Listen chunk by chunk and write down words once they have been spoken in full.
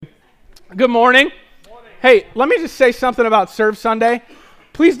Good morning. Hey, let me just say something about Serve Sunday.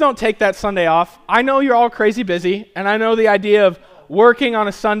 Please don't take that Sunday off. I know you're all crazy busy, and I know the idea of working on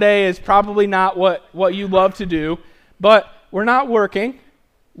a Sunday is probably not what you love to do, but we're not working.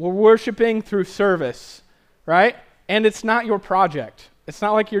 We're worshiping through service, right? And it's not your project. It's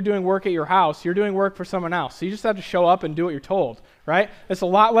not like you're doing work at your house. You're doing work for someone else. So you just have to show up and do what you're told, right? It's a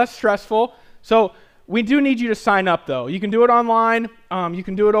lot less stressful. So we do need you to sign up, though. You can do it online. You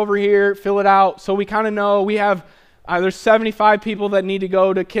can do it over here, fill it out. So we kind of know we have, there's 75 people that need to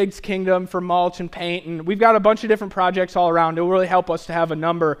go to Kids Kingdom for mulch and paint, and we've got a bunch of different projects all around. It will really help us to have a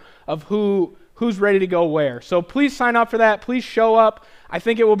number of who's ready to go where. So please sign up for that. Please show up. I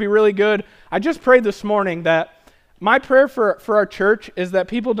think it will be really good. I just prayed this morning that my prayer for our church is that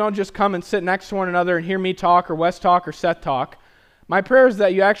people don't just come and sit next to one another and hear me talk or Wes talk or Seth talk. My prayer is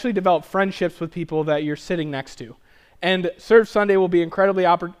that you actually develop friendships with people that you're sitting next to. And Serve Sunday will be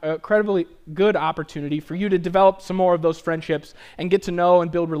incredibly good opportunity for you to develop some more of those friendships and get to know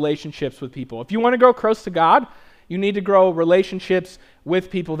and build relationships with people. If you want to grow close to God, you need to grow relationships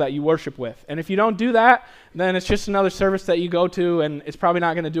with people that you worship with. And if you don't do that, then it's just another service that you go to, and it's probably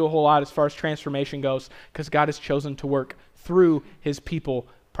not going to do a whole lot as far as transformation goes, because God has chosen to work through his people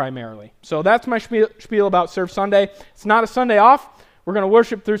primarily. So that's my spiel about Serve Sunday. It's not a Sunday off. We're going to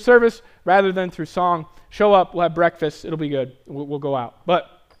worship through service rather than through song. Show up, we'll have breakfast, it'll be good. We'll go out. But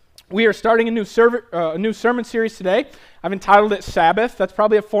we are starting a new sermon series today. I've entitled it Sabbath. That's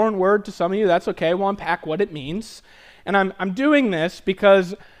probably a foreign word to some of you. That's okay. We'll unpack what it means. And I'm doing this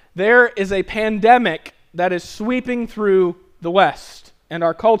because there is a pandemic that is sweeping through the West and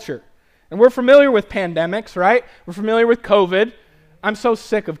our culture. And we're familiar with pandemics, right? We're familiar with COVID. I'm so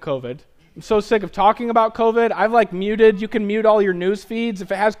sick of COVID. I'm so sick of talking about COVID. I've muted. You can mute all your news feeds.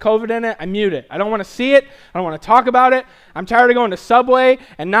 If it has COVID in it, I mute it. I don't want to see it. I don't want to talk about it. I'm tired of going to Subway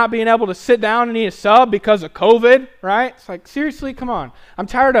and not being able to sit down and eat a sub because of COVID, right? It's like, seriously, come on. I'm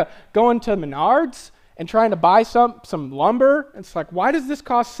tired of going to Menards and trying to buy some lumber. It's like, why does this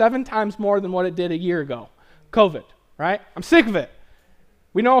cost 7 times more than what it did a year ago? COVID, right? I'm sick of it.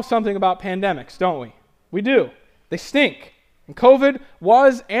 We know something about pandemics, don't we? We do. They stink. And COVID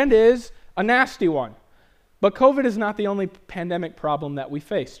was and is a nasty one. But COVID is not the only pandemic problem that we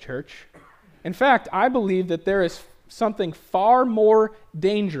face, church. In fact, I believe that there is something far more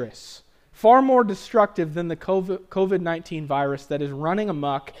dangerous, far more destructive than the COVID-19 virus that is running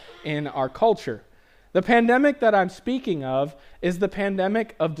amok in our culture. The pandemic that I'm speaking of is the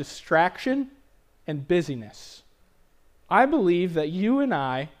pandemic of distraction and busyness. I believe that you and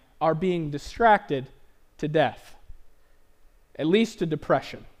I are being distracted to death, at least to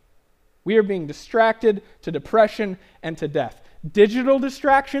depression. We are being distracted to depression and to death. Digital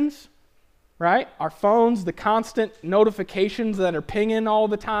distractions, right? Our phones, the constant notifications that are pinging all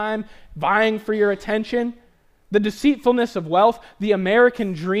the time, vying for your attention. The deceitfulness of wealth, the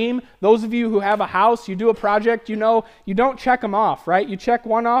American dream. Those of you who have a house, you do a project, you know, you don't check them off, right? You check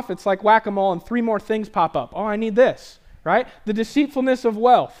one off, it's like whack-a-mole and 3 more things pop up. Oh, I need this. Right? The deceitfulness of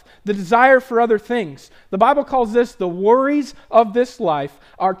wealth, the desire for other things. The Bible calls this the worries of this life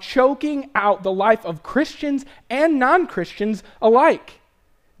are choking out the life of Christians and non-Christians alike.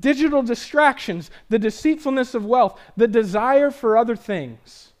 Digital distractions, the deceitfulness of wealth, the desire for other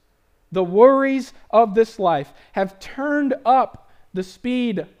things, the worries of this life have turned up the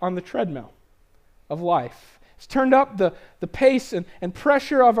speed on the treadmill of life. It's turned up the pace and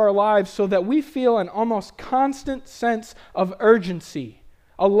pressure of our lives so that we feel an almost constant sense of urgency,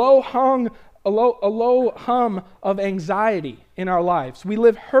 a low hum of anxiety in our lives. We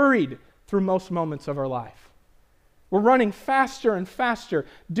live hurried through most moments of our life. We're running faster and faster,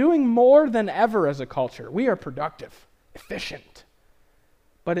 doing more than ever as a culture. We are productive, efficient.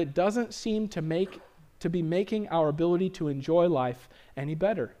 But it doesn't seem to be making our ability to enjoy life any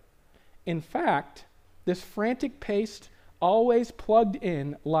better. In fact, this frantic paced, always plugged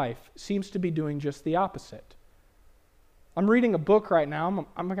in life seems to be doing just the opposite. I'm reading a book right now.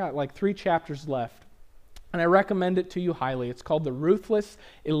 I've got 3 chapters left, and I recommend it to you highly. It's called The Ruthless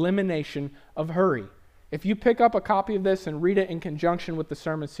Elimination of Hurry. If you pick up a copy of this and read it in conjunction with the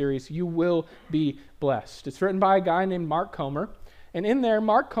sermon series, you will be blessed. It's written by a guy named Mark Comer, and in there,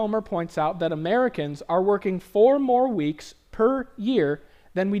 Mark Comer points out that Americans are working 4 more weeks per year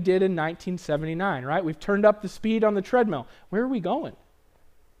than we did in 1979, right? We've turned up the speed on the treadmill. Where are we going?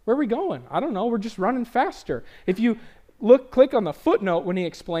 Where are we going? I don't know. We're just running faster. If you click on the footnote when he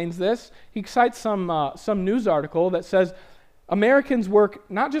explains this, he cites some news article that says Americans work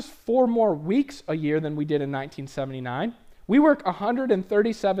not just 4 more weeks a year than we did in 1979. We work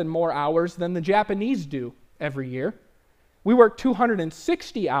 137 more hours than the Japanese do every year. We work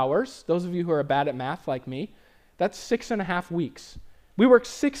 260 hours. Those of you who are bad at math like me, that's 6.5 weeks. We work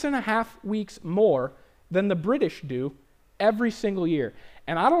 6.5 weeks more than the British do every single year.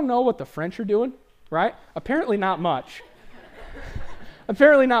 And I don't know what the French are doing, right? Apparently not much.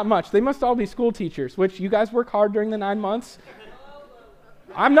 Apparently not much. They must all be school teachers, which you guys work hard during the 9 months.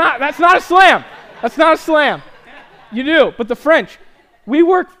 That's not a slam. That's not a slam. You do, but the French, we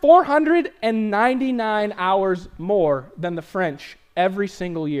work 499 hours more than the French every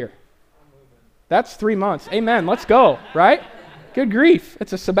single year. That's 3 months. Amen. Let's go, right? Good grief.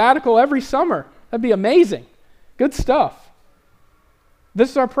 It's a sabbatical every summer. That'd be amazing. Good stuff. This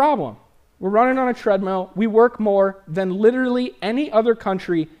is our problem. We're running on a treadmill. We work more than literally any other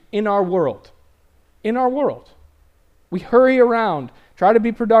country in our world. In our world. We hurry around, try to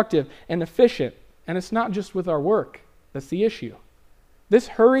be productive and efficient, and it's not just with our work. That's the issue. This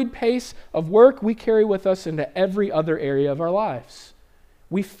hurried pace of work we carry with us into every other area of our lives.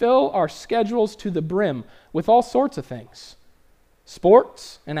 We fill our schedules to the brim with all sorts of things.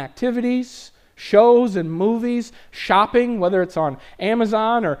 Sports and activities, shows and movies, shopping, whether it's on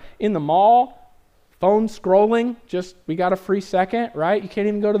Amazon or in the mall, phone scrolling, just we got a free second, right? You can't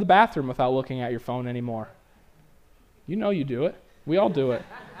even go to the bathroom without looking at your phone anymore. You know you do it. We all do it,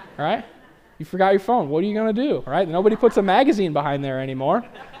 right? You forgot your phone. What are you going to do, right? Nobody puts a magazine behind there anymore.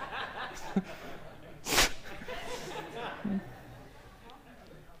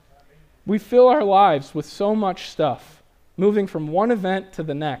 We fill our lives with so much stuff, moving from one event to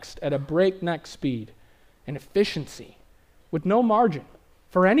the next at a breakneck speed and efficiency with no margin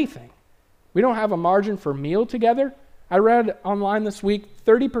for anything. We don't have a margin for meal together. I read online this week,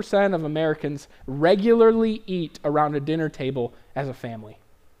 30% of Americans regularly eat around a dinner table as a family.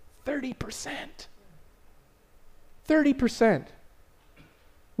 30%. 30%.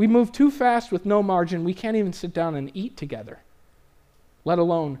 We move too fast with no margin. We can't even sit down and eat together, let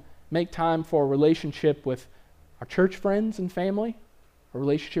alone make time for a relationship with our church friends and family, a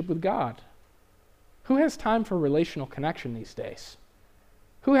relationship with God. Who has time for relational connection these days?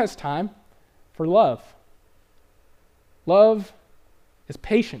 Who has time for love? Love is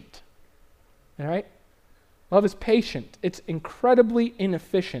patient, all right? Love is patient. It's incredibly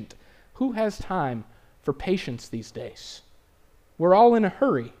inefficient. Who has time for patience these days? We're all in a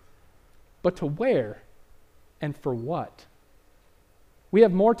hurry, but to where and for what? We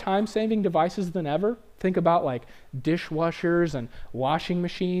have more time-saving devices than ever. Think about like dishwashers and washing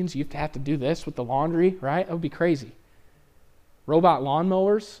machines. You have to do this with the laundry, right? That would be crazy. Robot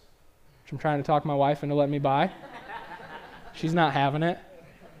lawnmowers, which I'm trying to talk my wife into letting me buy. She's not having it.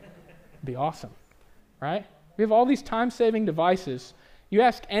 It'd be awesome, right? We have all these time-saving devices. You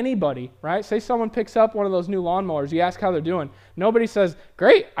ask anybody, right? Say someone picks up one of those new lawnmowers. You ask how they're doing. Nobody says,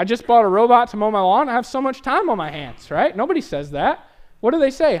 great, I just bought a robot to mow my lawn. I have so much time on my hands, right? Nobody says that. What do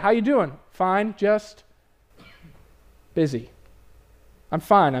they say? How you doing? Fine, just busy. I'm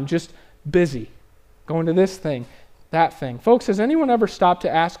fine, I'm just busy. Going to this thing, that thing. Folks, has anyone ever stopped to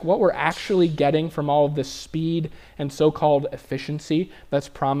ask what we're actually getting from all of this speed and so-called efficiency that's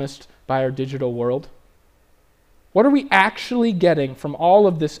promised by our digital world? What are we actually getting from all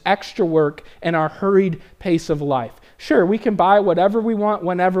of this extra work and our hurried pace of life? Sure, we can buy whatever we want,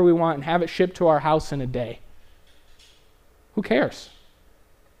 whenever we want, and have it shipped to our house in a day. Who cares?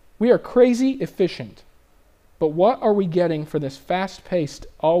 We are crazy efficient. But what are we getting for this fast-paced,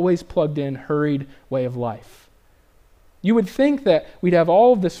 always plugged-in, hurried way of life? You would think that we'd have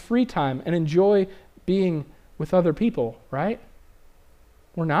all of this free time and enjoy being with other people, right?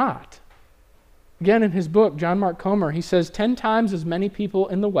 We're not. Again, in his book, John Mark Comer, he says 10 times as many people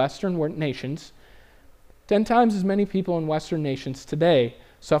in the Western nations, 10 times as many people in Western nations today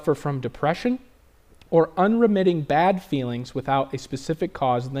suffer from depression or unremitting bad feelings without a specific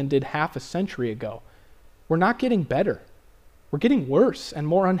cause than did half a century ago. We're not getting better. We're getting worse and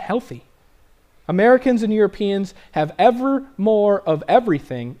more unhealthy. Americans and Europeans have ever more of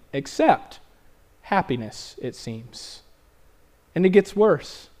everything except happiness, it seems. And it gets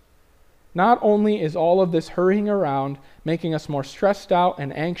worse. Not only is all of this hurrying around making us more stressed out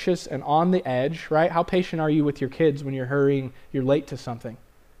and anxious and on the edge, right? How patient are you with your kids when you're late to something?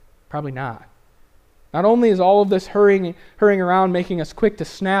 Probably not. Not only is all of this hurrying around making us quick to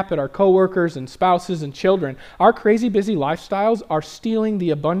snap at our coworkers and spouses and children, our crazy busy lifestyles are stealing the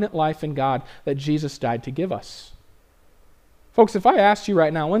abundant life in God that Jesus died to give us. Folks, if I asked you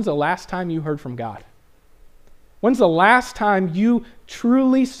right now, when's the last time you heard from God? When's the last time you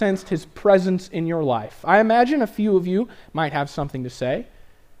truly sensed His presence in your life? I imagine a few of you might have something to say,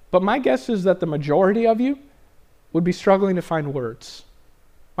 but my guess is that the majority of you would be struggling to find words.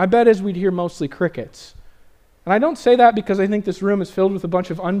 My bet is we'd hear mostly crickets. And I don't say that because I think this room is filled with a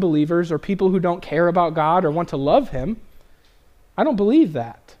bunch of unbelievers or people who don't care about God or want to love him. I don't believe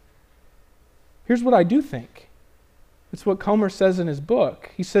that. Here's what I do think. It's what Comer says in his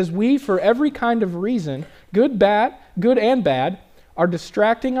book. He says, we, for every kind of reason, good and bad, are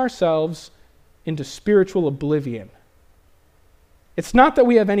distracting ourselves into spiritual oblivion. It's not that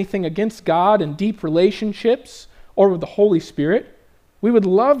we have anything against God and deep relationships or with the Holy Spirit. We would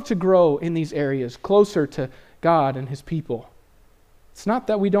love to grow in these areas closer to God and his people. It's not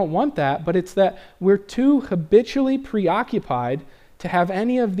that we don't want that, but it's that we're too habitually preoccupied to have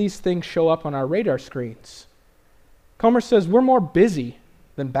any of these things show up on our radar screens. Comer says we're more busy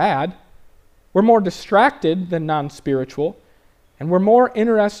than bad. We're more distracted than non-spiritual. And we're more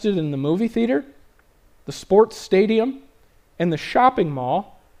interested in the movie theater, the sports stadium, and the shopping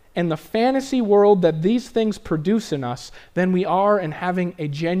mall, and the fantasy world that these things produce in us than we are in having a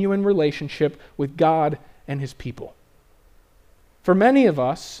genuine relationship with God and his people. For many of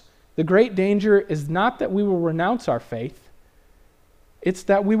us, the great danger is not that we will renounce our faith, it's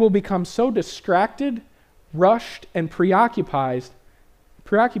that we will become so distracted, rushed, and preoccupied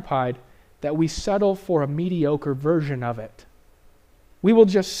that we settle for a mediocre version of it. We will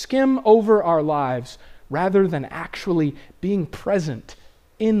just skim over our lives rather than actually being present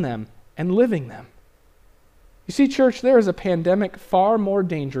in them and living them. You see, church, there is a pandemic far more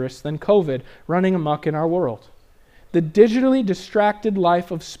dangerous than COVID running amok in our world. The digitally distracted life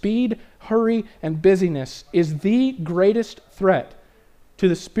of speed, hurry, and busyness is the greatest threat to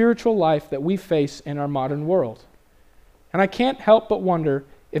the spiritual life that we face in our modern world. And I can't help but wonder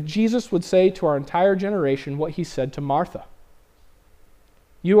if Jesus would say to our entire generation what he said to Martha.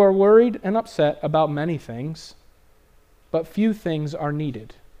 You are worried and upset about many things, but few things are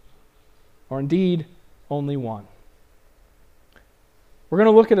needed, or indeed, only one. We're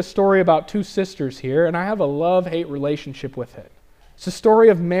going to look at a story about two sisters here, and I have a love-hate relationship with it. It's the story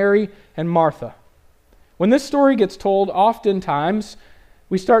of Mary and Martha. When this story gets told, oftentimes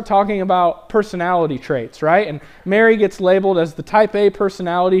we start talking about personality traits, right? And Mary gets labeled as the type A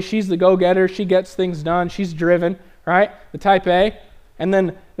personality. She's the go-getter. She gets things done. She's driven, right? The type A. And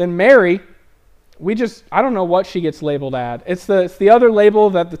then Mary, I don't know what she gets labeled at. It's the other label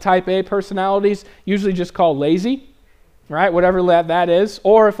that the type A personalities usually just call lazy, right? Whatever that is.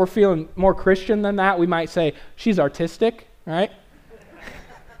 Or if we're feeling more Christian than that, we might say she's artistic, right?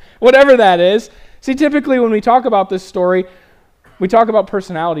 Whatever that is. See, typically when we talk about this story, we talk about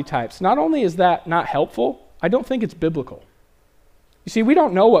personality types. Not only is that not helpful, I don't think it's biblical. You see, we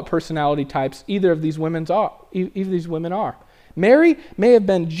don't know what personality types either of these women are. Mary may have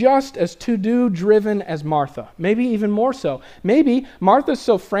been just as to-do driven as Martha, maybe even more so. Maybe Martha's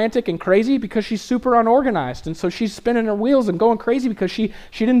so frantic and crazy because she's super unorganized, and so she's spinning her wheels and going crazy because she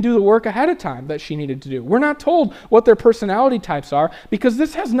didn't do the work ahead of time that she needed to do. We're not told what their personality types are because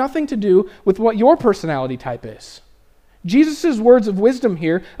this has nothing to do with what your personality type is. Jesus' words of wisdom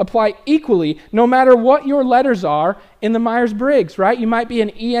here apply equally no matter what your letters are in the Myers-Briggs, right? You might be an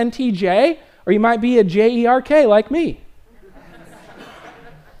ENTJ or you might be a JERK like me.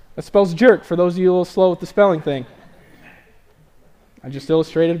 That spells jerk for those of you a little slow with the spelling thing. I just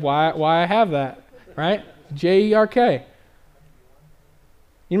illustrated why I have that, right? JERK.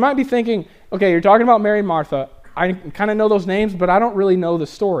 You might be thinking, okay, you're talking about Mary and Martha. I kind of know those names, but I don't really know the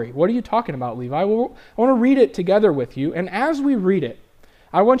story. What are you talking about, Levi? I want to read it together with you, and as we read it,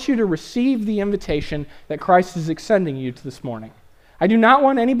 I want you to receive the invitation that Christ is extending you to this morning. I do not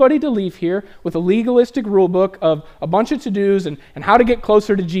want anybody to leave here with a legalistic rule book of a bunch of to-dos and how to get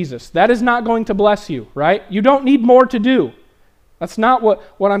closer to Jesus. That is not going to bless you, right? You don't need more to do. That's not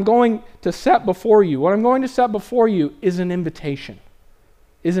what I'm going to set before you. What I'm going to set before you is an invitation.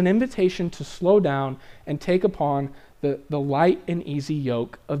 Is an invitation to slow down and take upon the light and easy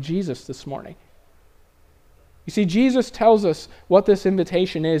yoke of Jesus this morning. You see, Jesus tells us what this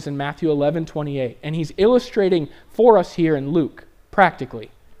invitation is in Matthew 11:28, and he's illustrating for us here in Luke, practically.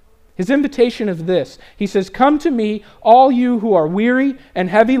 His invitation is this. He says, "Come to me, all you who are weary and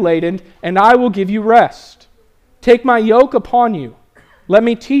heavy laden, and I will give you rest. Take my yoke upon you. Let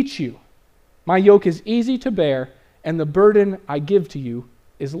me teach you. My yoke is easy to bear, and the burden I give to you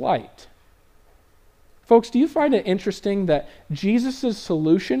is light." Folks, do you find it interesting that Jesus'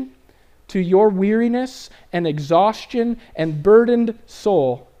 solution to your weariness and exhaustion and burdened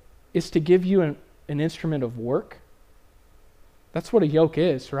soul is to give you an instrument of work? That's what a yoke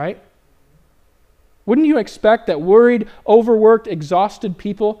is, right? Wouldn't you expect that worried, overworked, exhausted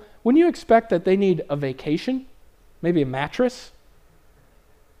people, wouldn't you expect that they need a vacation? Maybe a mattress?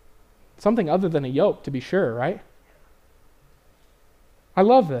 Something other than a yoke, to be sure, right? I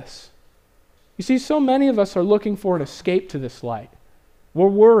love this. You You see, so many of us are looking for an escape to this light. We're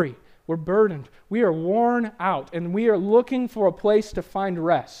worried. We're burdened. We are worn out, and we are looking for a place to find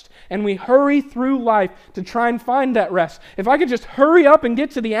rest. And we hurry through life to try and find that rest. If I could just hurry up and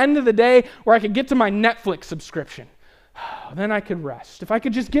get to the end of the day where I could get to my Netflix subscription, then I could rest. If I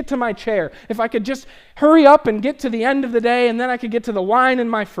could just get to my chair, if I could just hurry up and get to the end of the day, and then I could get to the wine in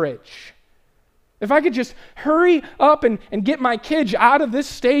my fridge. If I could just hurry up and get my kids out of this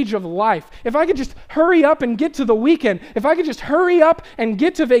stage of life. If I could just hurry up and get to the weekend. If I could just hurry up and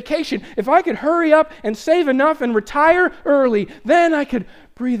get to vacation. If I could hurry up and save enough and retire early, then I could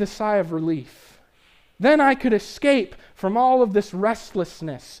breathe a sigh of relief. Then I could escape from all of this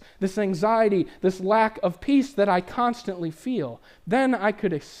restlessness, this anxiety, this lack of peace that I constantly feel. Then I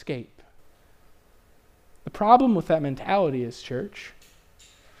could escape. The problem with that mentality is, church,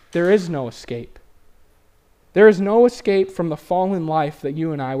 there is no escape. There is no escape from the fallen life that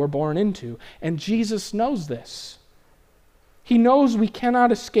you and I were born into, and Jesus knows this. He knows we cannot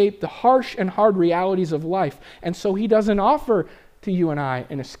escape the harsh and hard realities of life, and so he doesn't offer to you and I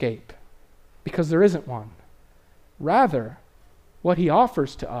an escape, because there isn't one. Rather, what he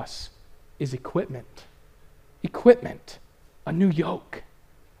offers to us is equipment. Equipment, a new yoke,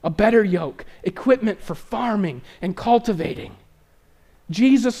 a better yoke, equipment for farming and cultivating.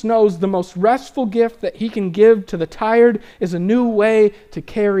 Jesus knows the most restful gift that he can give to the tired is a new way to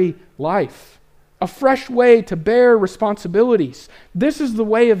carry life, a fresh way to bear responsibilities. This is the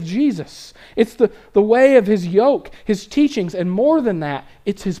way of Jesus. It's the way of his yoke, his teachings, and more than that,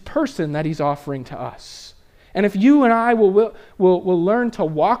 it's his person that he's offering to us. And if you and I will learn to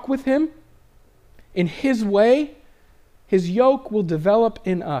walk with him in his way, his yoke will develop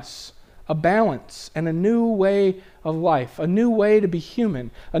in us a balance and a new way of life, a new way to be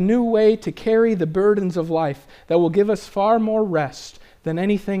human, a new way to carry the burdens of life that will give us far more rest than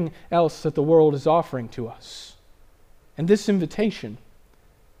anything else that the world is offering to us. And this invitation,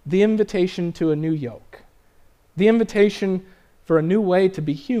 the invitation to a new yoke, the invitation for a new way to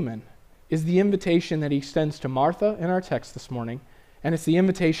be human, is the invitation that he extends to Martha in our text this morning, and it's the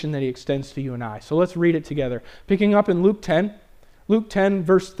invitation that he extends to you and I. So let's read it together. Picking up in Luke 10,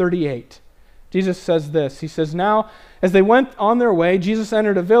 verse 38. Jesus says this. He says, "Now, as they went on their way, Jesus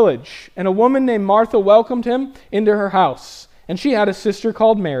entered a village, and a woman named Martha welcomed him into her house. And she had a sister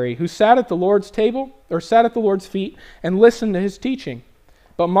called Mary, who sat at the Lord's feet, and listened to his teaching.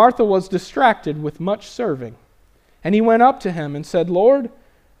 But Martha was distracted with much serving. And he went up to him and said, 'Lord,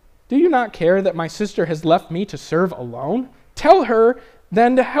 do you not care that my sister has left me to serve alone? Tell her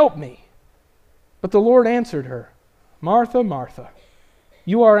then to help me.' But the Lord answered her, 'Martha, Martha,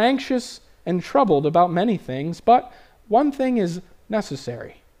 you are anxious and troubled about many things, but one thing is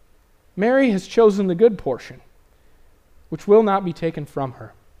necessary. Mary has chosen the good portion, which will not be taken from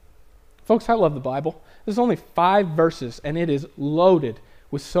her.'" Folks, I love the Bible. There's only 5 verses, and it is loaded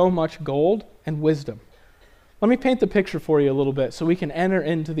with so much gold and wisdom. Let me paint the picture for you a little bit so we can enter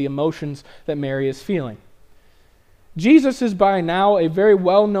into the emotions that Mary is feeling. Jesus is by now a very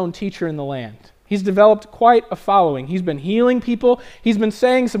well-known teacher in the land. He's developed quite a following. He's been healing people. He's been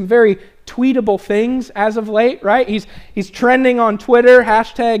saying some very tweetable things as of late, right? He's trending on Twitter,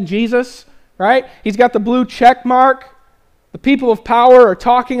 #Jesus, right? He's got the blue check mark. The people of power are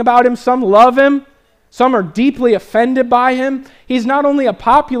talking about him. Some love him. Some are deeply offended by him. He's not only a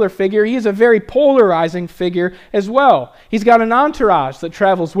popular figure, he is a very polarizing figure as well. He's got an entourage that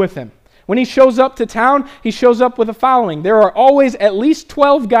travels with him. When he shows up to town, he shows up with a following. There are always at least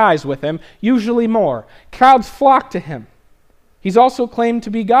 12 guys with him, usually more. Crowds flock to him. He's also claimed to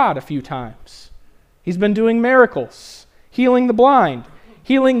be God a few times. He's been doing miracles, healing the blind,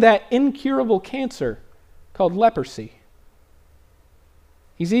 healing that incurable cancer called leprosy.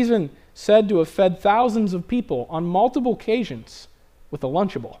 He's even said to have fed thousands of people on multiple occasions with a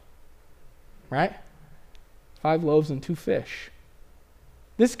Lunchable, right? 5 loaves and 2 fish.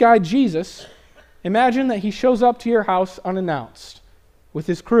 This guy, Jesus, imagine that he shows up to your house unannounced with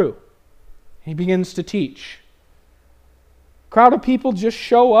his crew. He begins to teach. Crowd of people just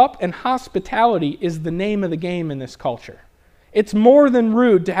show up, and hospitality is the name of the game in this culture. It's more than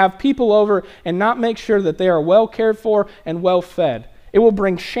rude to have people over and not make sure that they are well cared for and well fed. It will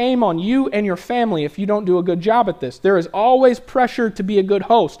bring shame on you and your family if you don't do a good job at this. There is always pressure to be a good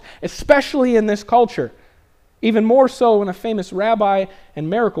host, especially in this culture. Even more so when a famous rabbi and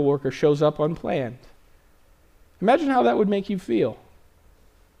miracle worker shows up unplanned. Imagine how that would make you feel.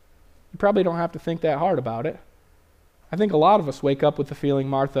 You probably don't have to think that hard about it. I think a lot of us wake up with the feeling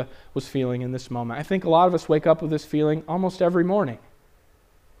Martha was feeling in this moment. I think a lot of us wake up with this feeling almost every morning.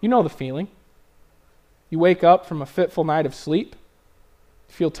 You know the feeling. You wake up from a fitful night of sleep,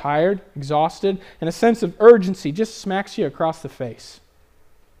 You feel tired, exhausted, and a sense of urgency just smacks you across the face.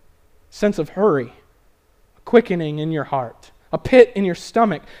 A sense of hurry, a quickening in your heart, a pit in your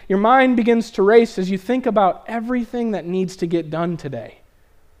stomach. Your mind begins to race as you think about everything that needs to get done today.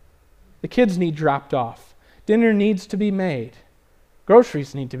 The kids need dropped off. Dinner needs to be made.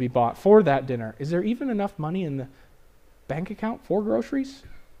 Groceries need to be bought for that dinner. Is there even enough money in the bank account for groceries?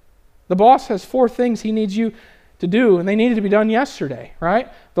 The boss has 4 things he needs you to do, and they needed to be done yesterday,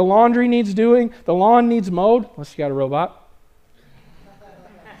 right? The laundry needs doing, the lawn needs mowed, unless you got a robot.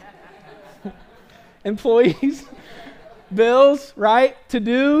 Employees, bills, right?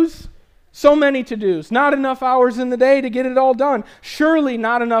 To-dos, so many to-dos. Not enough hours in the day to get it all done. Surely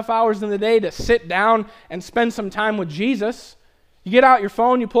not enough hours in the day to sit down and spend some time with Jesus. You get out your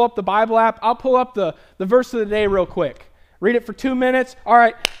phone, you pull up the Bible app. I'll pull up the verse of the day real quick. Read it for 2 minutes. All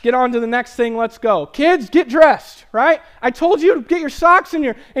right, get on to the next thing. Let's go. Kids, get dressed, right? I told you to get your socks and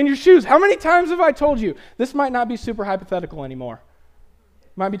your shoes. How many times have I told you? This might not be super hypothetical anymore.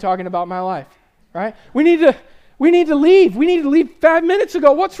 Might be talking about my life, right? We need to leave. We need to leave 5 minutes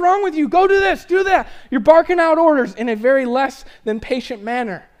ago. What's wrong with you? Go do this, do that. You're barking out orders in a very less than patient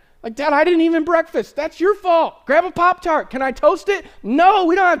manner. Like, Dad, I didn't even breakfast. That's your fault. Grab a Pop-Tart. Can I toast it? No,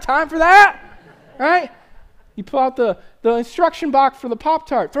 we don't have time for that, right? You pull out the instruction box for the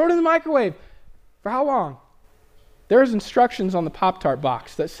Pop-Tart. Throw it in the microwave. For how long? There's instructions on the Pop-Tart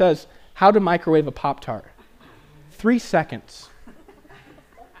box that says how to microwave a Pop-Tart. 3 seconds.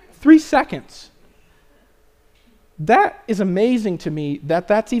 3 seconds. That is amazing to me that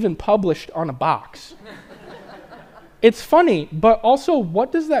that's even published on a box. It's funny, but also,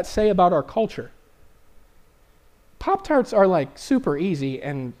 what does that say about our culture? Pop-Tarts are like super easy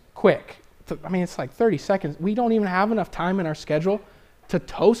and quick. I mean, it's like 30 seconds. We don't even have enough time in our schedule to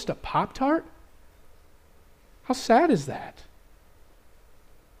toast a Pop-Tart? How sad is that?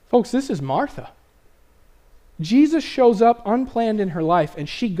 Folks, this is Martha. Jesus shows up unplanned in her life, and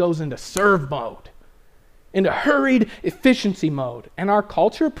she goes into serve mode, into hurried efficiency mode. And our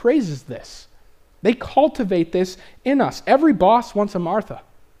culture praises this. They cultivate this in us. Every boss wants a Martha.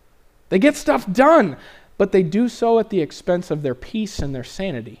 They get stuff done, but they do so at the expense of their peace and their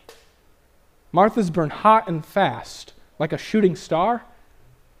sanity. Marthas burn hot and fast, like a shooting star,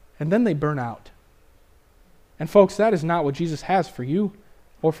 and then they burn out. And folks, that is not what Jesus has for you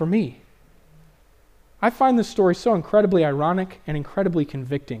or for me. I find this story so incredibly ironic and incredibly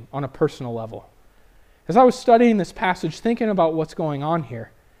convicting on a personal level. As I was studying this passage, thinking about what's going on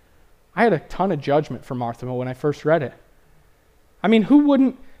here, I had a ton of judgment for Martha when I first read it. I mean, what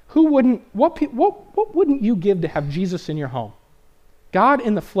wouldn't you give to have Jesus in your home? God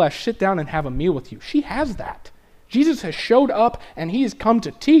in the flesh sit down and have a meal with you. She has that. Jesus has showed up and he has come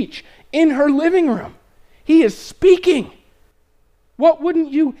to teach in her living room. He is speaking. What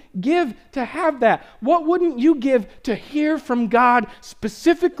wouldn't you give to have that? What wouldn't you give to hear from God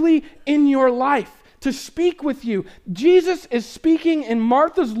specifically in your life, to speak with you? Jesus is speaking in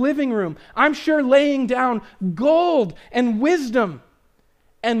Martha's living room, I'm sure laying down gold and wisdom.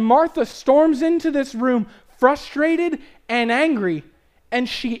 And Martha storms into this room frustrated and angry, and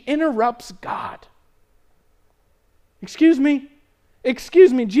she interrupts God. Excuse me,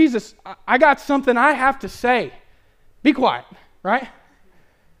 Jesus, I got something I have to say. Be quiet, right?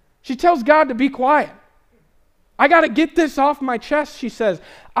 She tells God to be quiet. I got to get this off my chest, she says.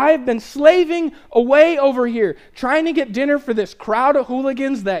 I have been slaving away over here, trying to get dinner for this crowd of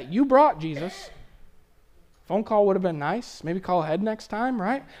hooligans that you brought, Jesus. Phone call would have been nice. Maybe call ahead next time,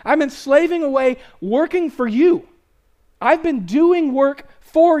 right? I've been slaving away, working for you. I've been doing work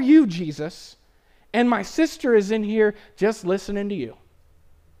for you, Jesus. And my sister is in here just listening to you.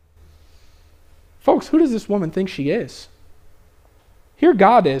 Folks, who does this woman think she is? Here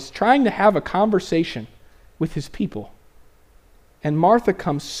God is trying to have a conversation with his people. And Martha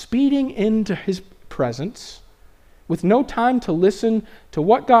comes speeding into his presence with no time to listen to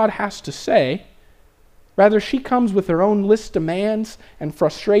what God has to say. Rather, she comes with her own list of demands and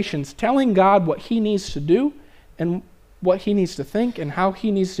frustrations, telling God what he needs to do and what he needs to think and how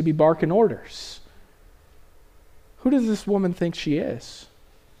he needs to be barking orders. Who does this woman think she is?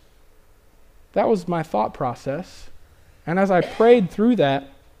 That was my thought process. And as I prayed through that,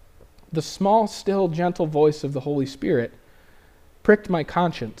 the small, still, gentle voice of the Holy Spirit pricked my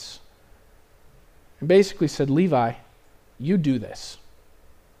conscience and basically said, Levi, you do this.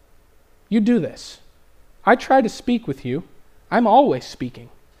 You do this. I try to speak with you. I'm always speaking.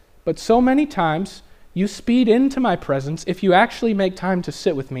 But so many times, you speed into my presence. If you actually make time to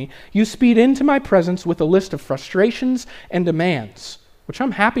sit with me, you speed into my presence with a list of frustrations and demands, which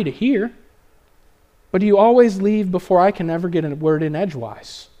I'm happy to hear. But do you always leave before I can ever get a word in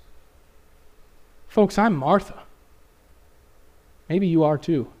edgewise? Folks, I'm Martha. Maybe you are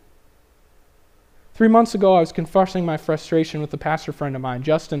too. 3 months ago, I was confessing my frustration with a pastor friend of mine,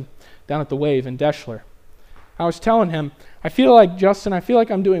 Justin, down at the Wave in Deschler. I was telling him, I feel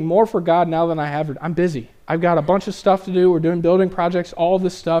like I'm doing more for God now than I have. I'm busy. I've got a bunch of stuff to do. We're doing building projects, all of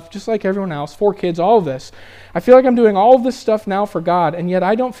this stuff, just like everyone else, 4 kids, all of this. I feel like I'm doing all of this stuff now for God, and yet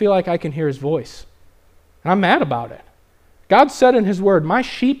I don't feel like I can hear his voice. And I'm mad about it. God said in his word, my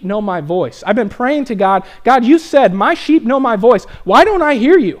sheep know my voice. I've been praying to God, God, you said, my sheep know my voice. Why don't I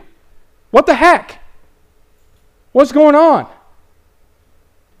hear you? What the heck? What's going on?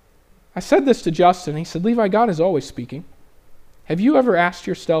 I said this to Justin. He said, Levi, God is always speaking. Have you ever asked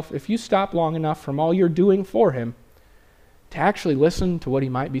yourself, if you stop long enough from all you're doing for him, to actually listen to what he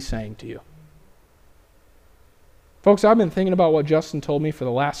might be saying to you? Folks, I've been thinking about what Justin told me for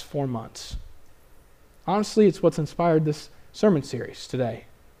the last 4 months. Honestly, it's what's inspired this sermon series today.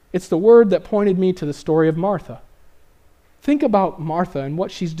 It's the word that pointed me to the story of Martha. Think about Martha and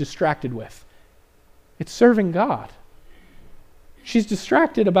what she's distracted with. It's serving God. She's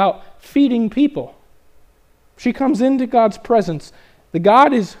distracted about feeding people. She comes into God's presence. The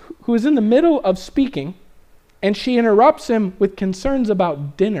God who is in the middle of speaking, and she interrupts him with concerns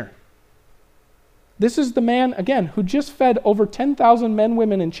about dinner. This is the man, again, who just fed over 10,000 men,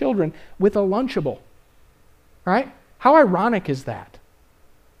 women, and children with a Lunchable. Right? How ironic is that?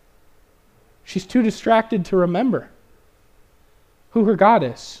 She's too distracted to remember who her God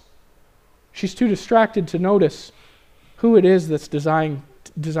is. She's too distracted to notice who it is that's desiring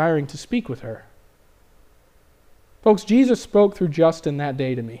to speak with her. Folks, Jesus spoke through Justin that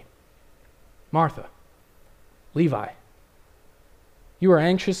day to me. Martha, Levi, you are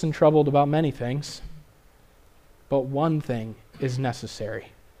anxious and troubled about many things, but one thing is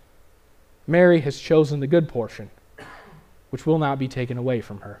necessary. Mary has chosen the good portion, which will not be taken away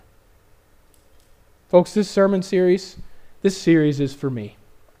from her. Folks, this series is for me.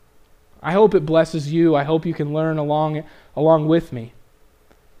 I hope it blesses you. I hope you can learn along with me.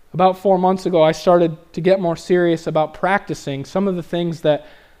 About 4 months ago, I started to get more serious about practicing some of the things that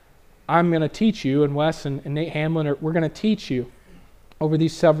I'm going to teach you, and Wes and Nate Hamlin, we're going to teach you over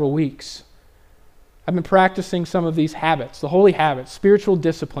these several weeks. I've been practicing some of these habits, the holy habits, spiritual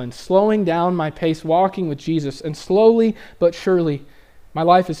disciplines, slowing down my pace, walking with Jesus, and slowly but surely, my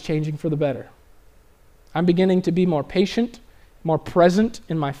life is changing for the better. I'm beginning to be more patient, more present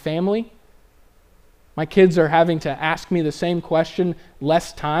in my family. My kids are having to ask me the same question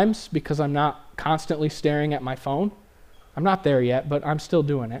less times because I'm not constantly staring at my phone. I'm not there yet, but I'm still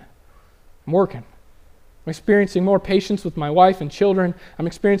doing it. I'm working. I'm experiencing more patience with my wife and children. I'm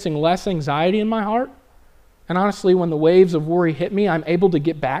experiencing less anxiety in my heart. And honestly, when the waves of worry hit me, I'm able to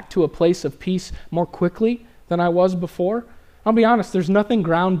get back to a place of peace more quickly than I was before. I'll be honest, there's nothing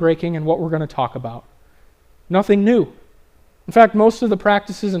groundbreaking in what we're going to talk about. Nothing new. In fact, most of the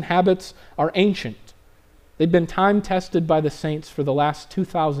practices and habits are ancient. They've been time-tested by the saints for the last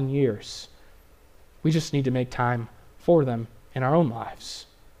 2,000 years. We just need to make time for them in our own lives.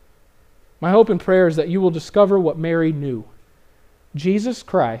 My hope and prayer is that you will discover what Mary knew. Jesus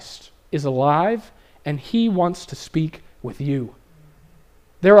Christ is alive, and he wants to speak with you.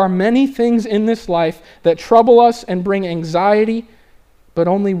 There are many things in this life that trouble us and bring anxiety, but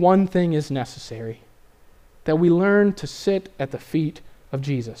only one thing is necessary: that we learn to sit at the feet of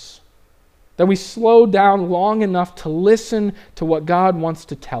Jesus. That we slow down long enough to listen to what God wants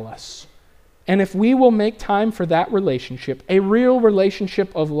to tell us. And if we will make time for that relationship, a real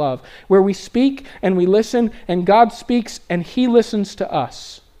relationship of love, where we speak and we listen and God speaks and he listens to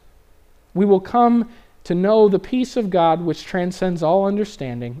us, we will come to know the peace of God which transcends all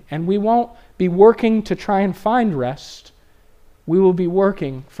understanding, and we won't be working to try and find rest. We will be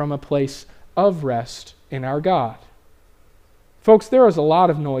working from a place of rest in our God. Folks, there is a lot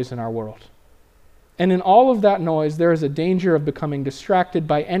of noise in our world. And in all of that noise, there is a danger of becoming distracted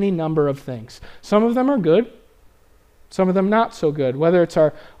by any number of things. Some of them are good, some of them not so good. Whether it's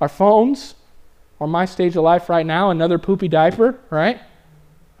our phones, or my stage of life right now, another poopy diaper, right?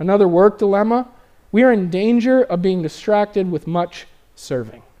 Another work dilemma. We are in danger of being distracted with much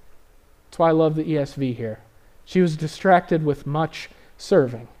serving. That's why I love the ESV here. She was distracted with much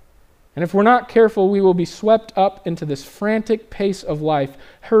serving. And if we're not careful, we will be swept up into this frantic pace of life,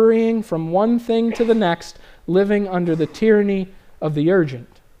 hurrying from one thing to the next, living under the tyranny of the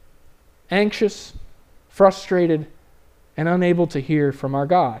urgent, anxious, frustrated, and unable to hear from our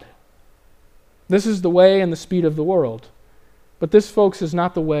God. This is the way and the speed of the world. But this, folks, is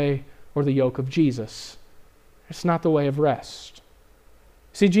not the way or the yoke of Jesus. It's not the way of rest.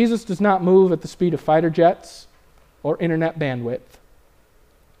 See, Jesus does not move at the speed of fighter jets or internet bandwidth.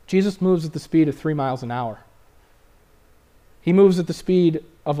 Jesus moves at the speed of 3 miles an hour. He moves at the speed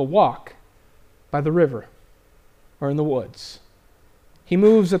of a walk by the river or in the woods. He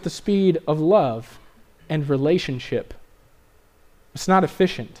moves at the speed of love and relationship. It's not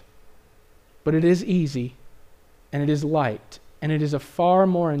efficient, but it is easy, and it is light, and it is a far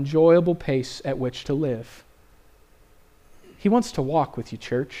more enjoyable pace at which to live. He wants to walk with you,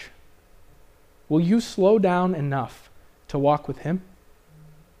 church. Will you slow down enough to walk with him?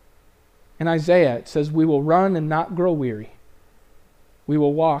 In Isaiah, it says, we will run and not grow weary. We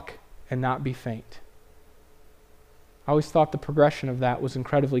will walk and not be faint. I always thought the progression of that was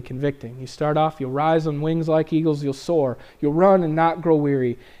incredibly convicting. You start off, you'll rise on wings like eagles, you'll soar. You'll run and not grow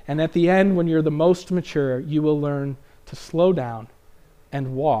weary. And at the end, when you're the most mature, you will learn to slow down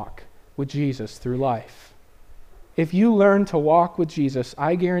and walk with Jesus through life. If you learn to walk with Jesus,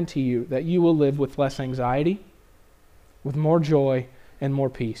 I guarantee you that you will live with less anxiety, with more joy, and more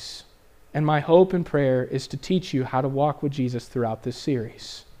peace. And my hope and prayer is to teach you how to walk with Jesus throughout this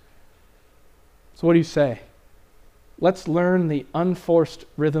series. So what do you say? Let's learn the unforced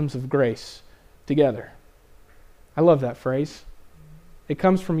rhythms of grace together. I love that phrase. It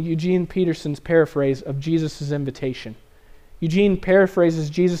comes from Eugene Peterson's paraphrase of Jesus' invitation. Eugene paraphrases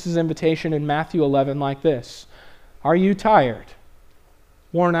Jesus' invitation in Matthew 11 like this: Are you tired?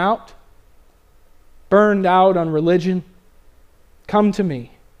 Worn out? Burned out on religion? Come to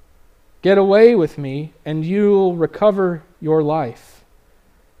me. Get away with me, and you'll recover your life.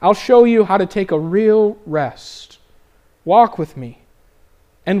 I'll show you how to take a real rest. Walk with me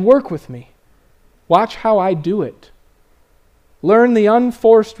and work with me. Watch how I do it. Learn the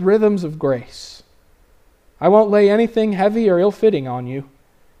unforced rhythms of grace. I won't lay anything heavy or ill-fitting on you.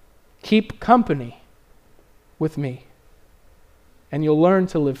 Keep company with me, and you'll learn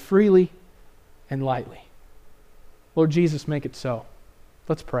to live freely and lightly. Lord Jesus, make it so.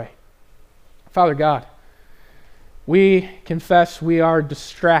 Let's pray. Father God, we confess we are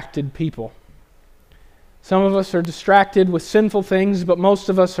distracted people. Some of us are distracted with sinful things, but most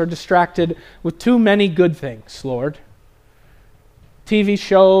of us are distracted with too many good things, Lord. TV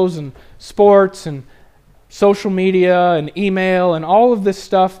shows and sports and social media and email and all of this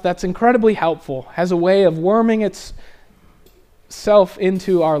stuff that's incredibly helpful has a way of worming itself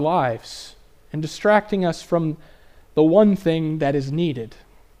into our lives and distracting us from the one thing that is needed.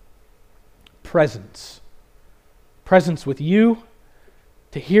 Presence. Presence with you,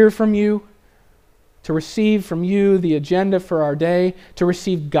 to hear from you, to receive from you the agenda for our day, to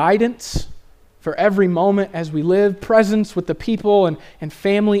receive guidance for every moment as we live, presence with the people and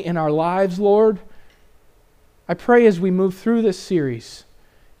family in our lives, Lord. I pray as we move through this series,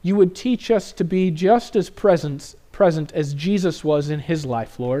 you would teach us to be just as present as Jesus was in his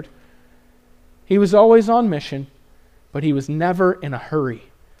life, Lord. He was always on mission, but he was never in a hurry.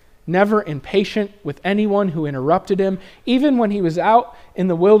 Never impatient with anyone who interrupted him, even when he was out in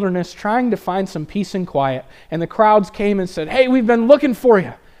the wilderness trying to find some peace and quiet, and the crowds came and said, "Hey, we've been looking for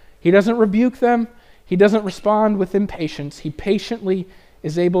you." He doesn't rebuke them. He doesn't respond with impatience. He patiently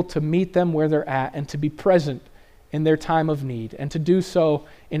is able to meet them where they're at and to be present in their time of need, and to do so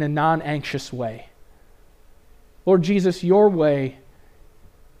in a non-anxious way. Lord Jesus, your way,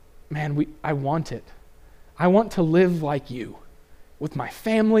 man, I want it. I want to live like you. With my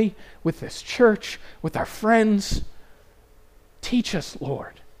family, with this church, with our friends. Teach us,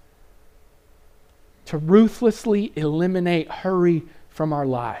 Lord, to ruthlessly eliminate hurry from our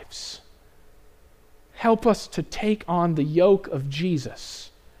lives. Help us to take on the yoke of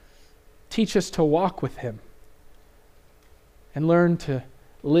Jesus. Teach us to walk with him and learn to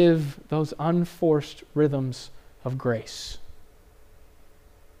live those unforced rhythms of grace.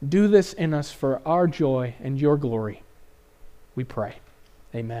 Do this in us for our joy and your glory. We pray.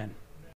 Amen.